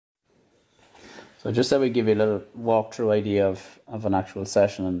So just that we give you a little walkthrough idea of an actual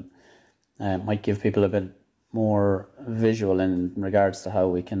session, and might give people a bit more visual in regards to how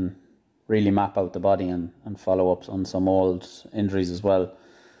we can really map out the body and follow up on some old injuries as well.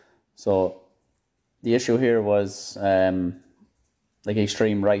 So the issue here was like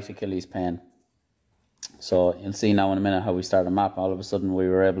extreme right Achilles pain. So you'll see now in a minute how we start a map. All of a sudden we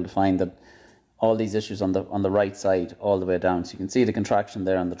were able to find that all these issues on the right side all the way down. So you can see the contraction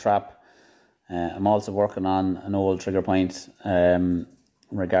there on the trap. I'm also working on an old trigger point in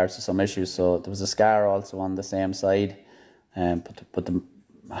regards to some issues. So there was a scar also on the same side, but the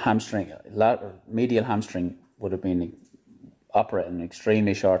hamstring, medial hamstring would have been operating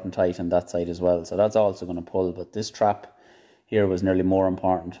extremely short and tight on that side as well. So that's also going to pull. But this trap here was nearly more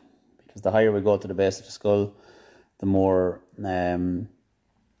important, because the higher we go to the base of the skull, the more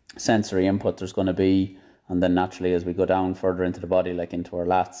sensory input there's going to be. And then naturally, as we go down further into the body, like into our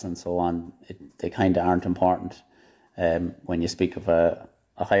lats and so on, they kind of aren't important when you speak of a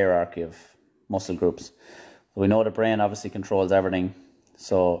hierarchy of muscle groups. So we know the brain obviously controls everything.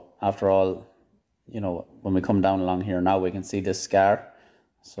 So after all, you know, when we come down along here now, we can see this scar.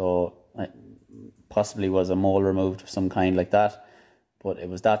 So it possibly was a mole removed of some kind like that. But it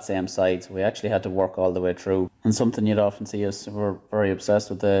was that same side, so we actually had to work all the way through. And something you'd often see is we're very obsessed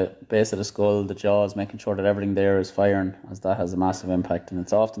with the base of the skull, the jaws, making sure that everything there is firing, as that has a massive impact. And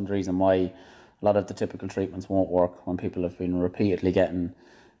it's often the reason why a lot of the typical treatments won't work when people have been repeatedly getting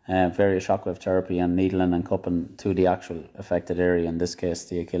various shockwave therapy and needling and cupping to the actual affected area, in this case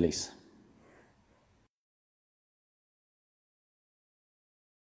the Achilles.